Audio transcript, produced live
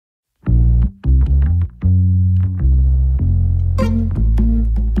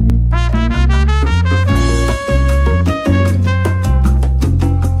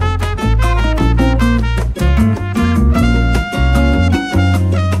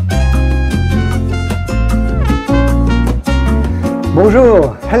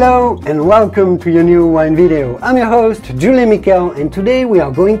Bonjour, hello and welcome to your new wine video. I'm your host Julien Michel, and today we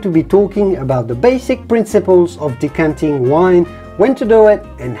are going to be talking about the basic principles of decanting wine, when to do it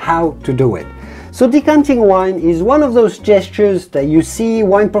and how to do it. So decanting wine is one of those gestures that you see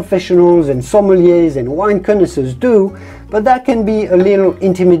wine professionals and sommeliers and wine connoisseurs do, but that can be a little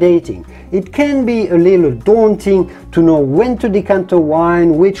intimidating. It can be a little daunting to know when to decant a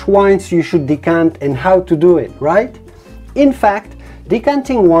wine, which wines you should decant and how to do it, right? In fact,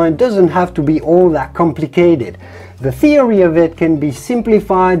 decanting wine doesn't have to be all that complicated. The theory of it can be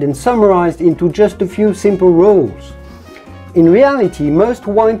simplified and summarized into just a few simple rules. In reality, most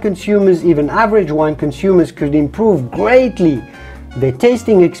wine consumers, even average wine consumers, could improve greatly their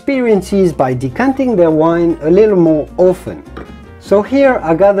tasting experiences by decanting their wine a little more often. So here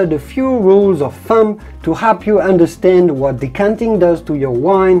I gathered a few rules of thumb to help you understand what decanting does to your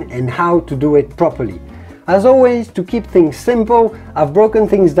wine and how to do it properly. As always, to keep things simple, I've broken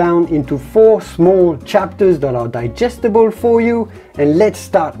things down into 4 small chapters that are digestible for you, and let's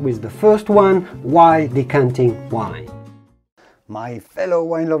start with the first one: why decanting wine. My fellow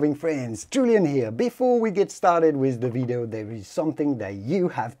wine-loving friends, Julien here. Before we get started with the video, there is something that you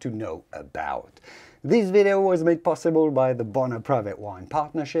have to know about. This video was made possible by the Bonner Private Wine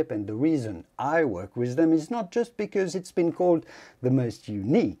Partnership, and the reason I work with them is not just because it's been called the most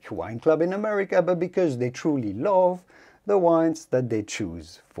unique wine club in America, but because they truly love the wines that they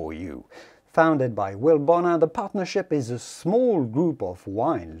choose for you. Founded by Will Bonner, the partnership is a small group of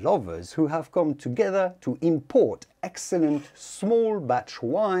wine lovers who have come together to import excellent small batch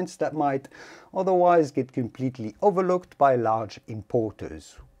wines that might otherwise get completely overlooked by large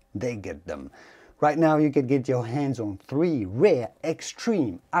importers. They get them. Right now you can get your hands on 3 rare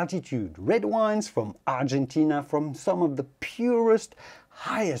extreme altitude red wines from Argentina, from some of the purest,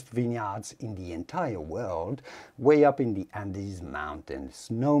 highest vineyards in the entire world, way up in the Andes Mountains.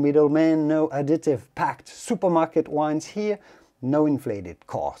 No middlemen, no additive packed supermarket wines here, no inflated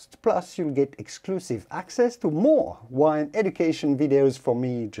costs. Plus you'll get exclusive access to more wine education videos from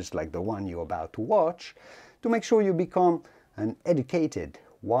me, just like the one you're about to watch, to make sure you become an educated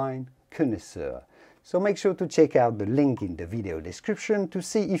wine connoisseur. So make sure to check out the link in the video description to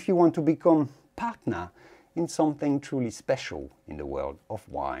see if you want to become partner in something truly special in the world of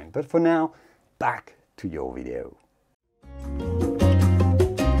wine. But for now, back to your video.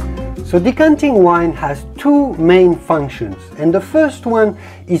 So decanting wine has 2 main functions, and the first one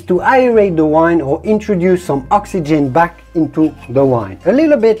is to aerate the wine or introduce some oxygen back into the wine. A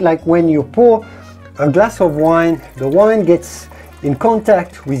little bit like when you pour a glass of wine, the wine gets in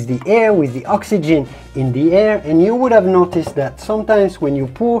contact with the air, with the oxygen in the air, and you would have noticed that sometimes when you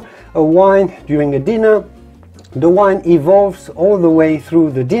pour a wine during a dinner, the wine evolves all the way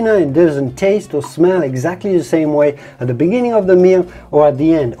through the dinner and doesn't taste or smell exactly the same way at the beginning of the meal or at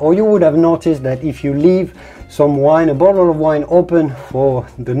the end. Or you would have noticed that if you leave some wine, a bottle of wine open for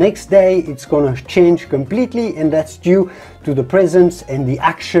the next day, it's going to change completely, and that's due to the presence and the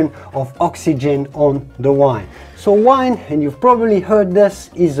action of oxygen on the wine. So wine, and you've probably heard this,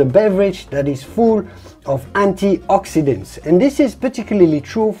 is a beverage that is full of antioxidants, and this is particularly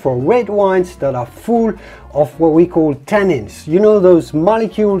true for red wines that are full of what we call tannins. You know, those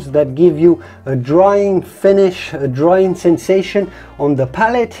molecules that give you a drying finish, a drying sensation on the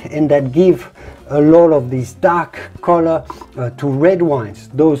palate, and that give a lot of this dark color to red wines.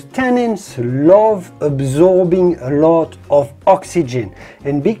 Those tannins love absorbing a lot of oxygen,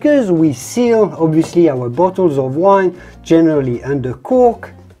 and because we seal obviously our bottles of wine generally under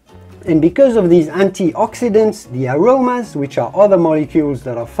cork, and because of these antioxidants, the aromas, which are other molecules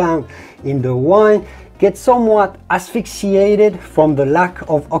that are found in the wine, get somewhat asphyxiated from the lack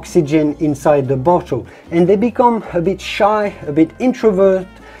of oxygen inside the bottle, and they become a bit shy, a bit introvert.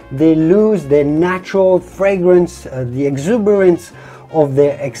 They lose their natural fragrance, the exuberance of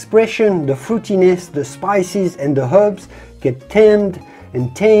their expression, the fruitiness, the spices and the herbs get tamed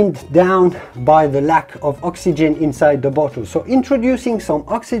down by the lack of oxygen inside the bottle. So introducing some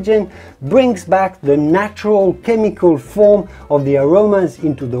oxygen brings back the natural chemical form of the aromas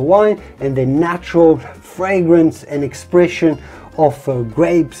into the wine and the natural fragrance and expression of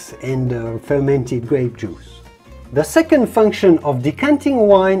grapes and fermented grape juice. The second function of decanting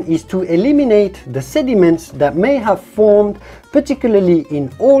wine is to eliminate the sediments that may have formed, particularly in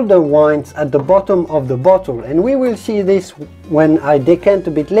older wines, at the bottom of the bottle. And we will see this when I decant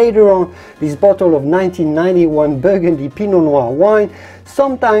a bit later on this bottle of 1991 Burgundy Pinot Noir wine.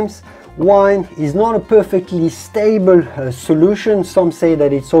 Sometimes wine is not a perfectly stable solution. Some say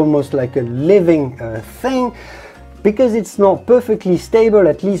that it's almost like a living thing. because it's not perfectly stable,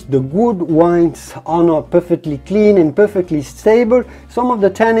 at least the good wines are not perfectly clean and perfectly stable. Some of the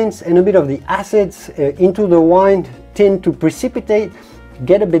tannins and a bit of the acids into the wine tend to precipitate,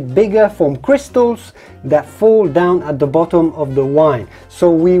 get a bit bigger, form crystals that fall down at the bottom of the wine.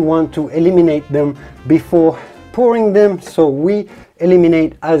 So we want to eliminate them before pouring them, so we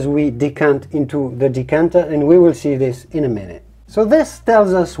eliminate as we decant into the decanter, and we will see this in a minute. So this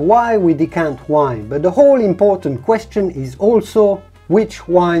tells us why we decant wine, but the whole important question is also which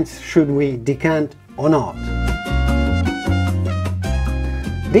wines should we decant or not.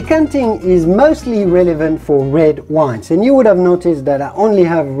 Decanting is mostly relevant for red wines, and you would have noticed that I only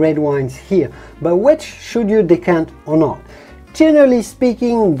have red wines here, but which should you decant or not? Generally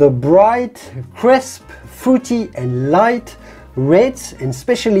speaking, the bright, crisp, fruity and light reds, and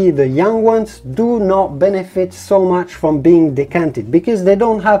especially the young ones, do not benefit so much from being decanted because they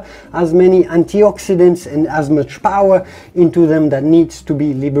don't have as many antioxidants and as much power into them that needs to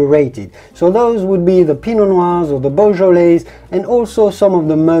be liberated. So those would be the Pinot Noirs or the Beaujolais, and also some of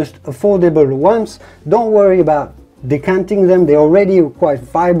the most affordable ones. Don't worry about decanting them, they're already quite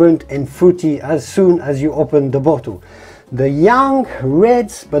vibrant and fruity as soon as you open the bottle. The young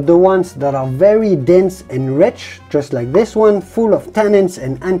reds, but the ones that are very dense and rich, just like this one, full of tannins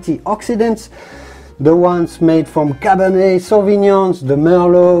and antioxidants, the ones made from Cabernet Sauvignons, the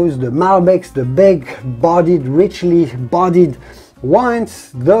Merlots, the Malbecs, the big-bodied, richly bodied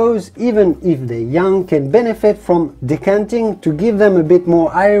wines, those, even if they're young, can benefit from decanting to give them a bit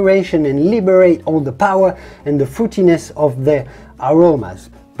more aeration and liberate all the power and the fruitiness of their aromas.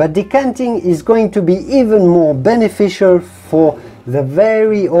 But decanting is going to be even more beneficial for the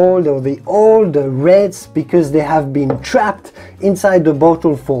very old or the older reds, because they have been trapped inside the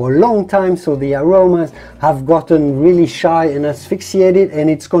bottle for a long time, so the aromas have gotten really shy and asphyxiated,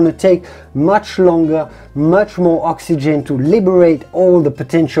 and it's going to take much longer, much more oxygen to liberate all the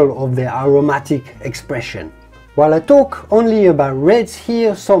potential of their aromatic expression. While I talk only about reds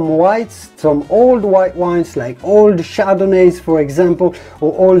here, some whites, some old white wines like old Chardonnays for example,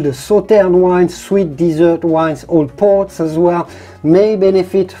 or old Sauterne wines, sweet dessert wines, old ports as well, may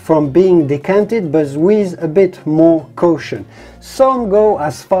benefit from being decanted, but with a bit more caution. Some go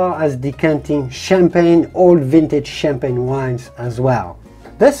as far as decanting champagne, old vintage champagne wines as well.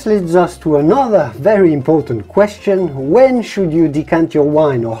 This leads us to another very important question: when should you decant your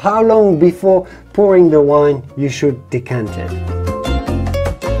wine, or how long before pouring the wine you should decant it?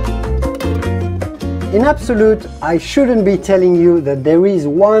 In absolute, I shouldn't be telling you that there is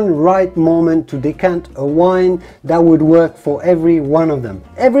one right moment to decant a wine that would work for every one of them.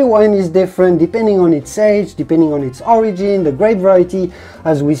 Every wine is different depending on its age, depending on its origin, the grape variety,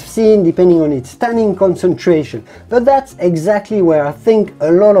 as we've seen, depending on its tannin concentration. But that's exactly where I think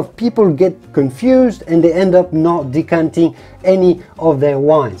a lot of people get confused and they end up not decanting any of their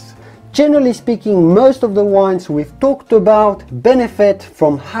wines. Generally speaking, most of the wines we've talked about benefit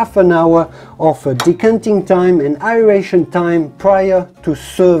from half an hour of a decanting time and aeration time prior to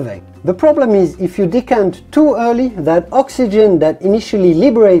serving. The problem is, if you decant too early, that oxygen that initially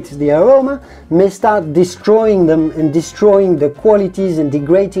liberates the aroma may start destroying them and destroying the qualities and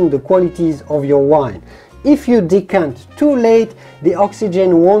degrading the qualities of your wine. If you decant too late, the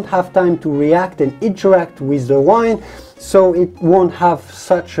oxygen won't have time to react and interact with the wine, so it won't have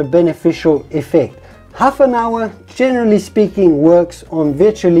such a beneficial effect. Half an hour, generally speaking, works on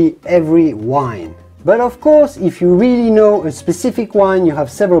virtually every wine. But of course, if you really know a specific wine, you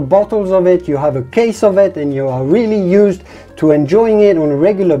have several bottles of it, you have a case of it, and you are really used to enjoying it on a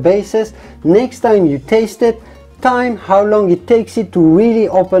regular basis, next time you taste it, time how long it takes it to really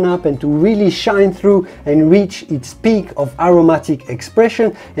open up and to really shine through and reach its peak of aromatic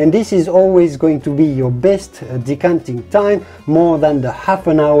expression, and this is always going to be your best decanting time, more than the half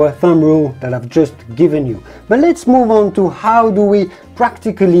an hour thumb rule that I've just given you. But let's move on to how do we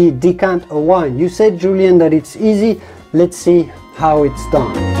practically decant a wine. You said, Julian, that it's easy. Let's see how it's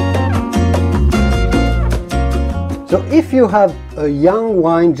done. So if you have a young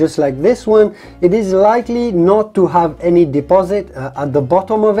wine just like this one, it is likely not to have any deposit at the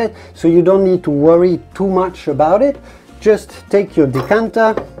bottom of it, so you don't need to worry too much about it. Just take your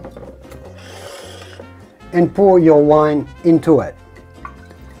decanter and pour your wine into it.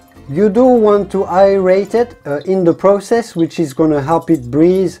 You do want to aerate it in the process, which is going to help it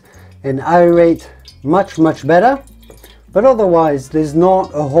breathe and aerate much better. But otherwise, there's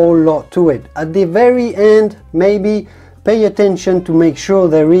not a whole lot to it. At the very end, maybe pay attention to make sure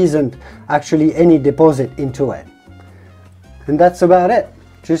there isn't actually any deposit into it. And that's about it.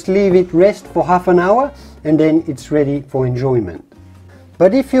 Just leave it rest for half an hour and then it's ready for enjoyment.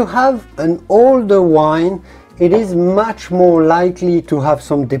 But if you have an older wine, it is much more likely to have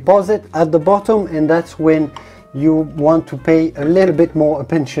some deposit at the bottom, and that's when you want to pay a little bit more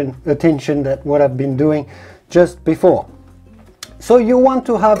attention than what I've been doing just before. So you want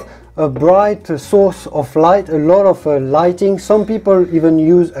to have a bright source of light, a lot of lighting. Some people even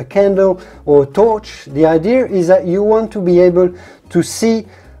use a candle or a torch. The idea is that you want to be able to see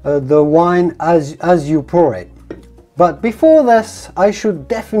the wine as you pour it. But before this, I should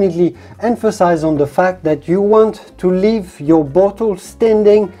definitely emphasize on the fact that you want to leave your bottle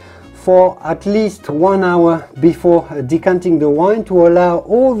standing for at least 1 hour before decanting the wine to allow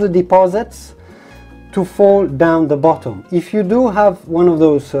all the deposits to fall down the bottom. If you do have one of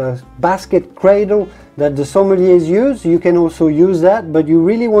those basket cradle that the sommeliers use, you can also use that, but you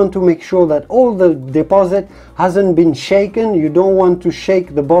really want to make sure that all the deposit hasn't been shaken. You don't want to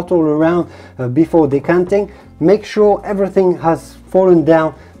shake the bottle around before decanting. Make sure everything has fallen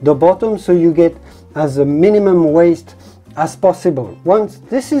down the bottom so you get as a minimum waste as possible. Once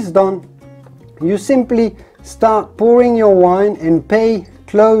this is done, you simply start pouring your wine and pay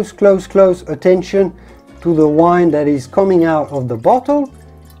close attention to the wine that is coming out of the bottle,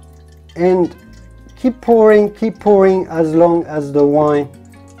 and keep pouring as long as the wine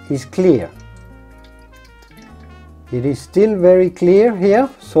is clear. It is still very clear here,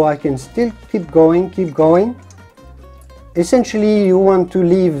 so I can still keep going. Essentially, you want to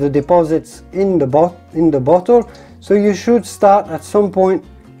leave the deposits in the bottle, so you should start at some point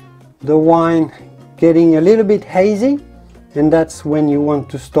the wine getting a little bit hazy, and that's when you want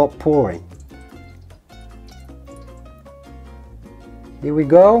to stop pouring. Here we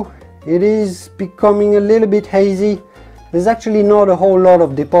go. It is becoming a little bit hazy. There's actually not a whole lot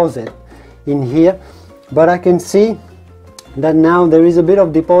of deposit in here, but I can see that now there is a bit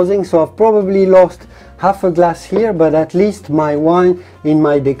of depositing, so I've probably lost half a glass here, but at least my wine in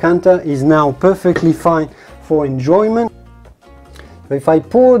my decanter is now perfectly fine for enjoyment. So if I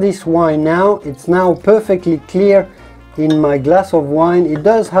pour this wine now, it's now perfectly clear in my glass of wine. It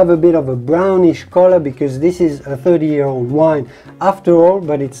does have a bit of a brownish color because this is a 30-year-old wine after all,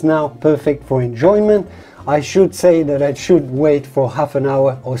 but it's now perfect for enjoyment. I should say that I should wait for half an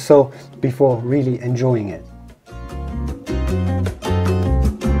hour or so before really enjoying it.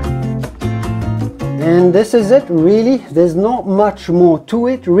 And this is it, really. There's not much more to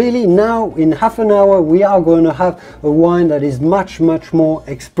it, really. Now in half an hour we are going to have a wine that is much more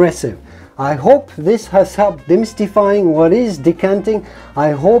expressive. I hope this has helped demystifying what is decanting.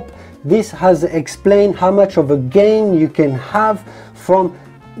 I hope this has explained how much of a gain you can have from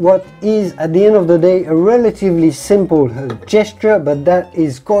what is at the end of the day a relatively simple gesture, but that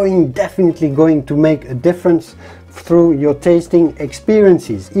is definitely going to make a difference through your tasting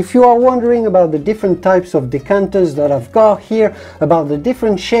experiences. If you are wondering about the different types of decanters that I've got here, about the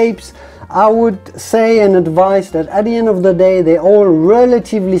different shapes, I would say and advise that at the end of the day they're all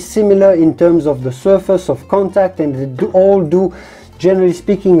relatively similar in terms of the surface of contact, and they all do, generally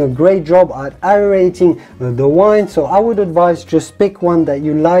speaking, a great job at aerating the wine. So I would advise just pick one that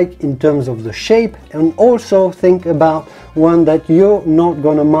you like in terms of the shape, and also think about one that you're not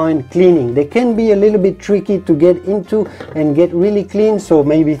gonna mind cleaning. They can be a little bit tricky to get into and get really clean, so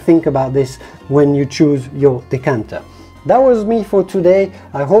maybe think about this when you choose your decanter. That was me for today.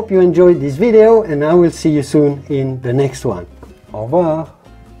 I hope you enjoyed this video, and I will see you soon in the next one. Au revoir.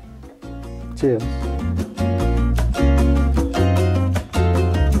 Cheers.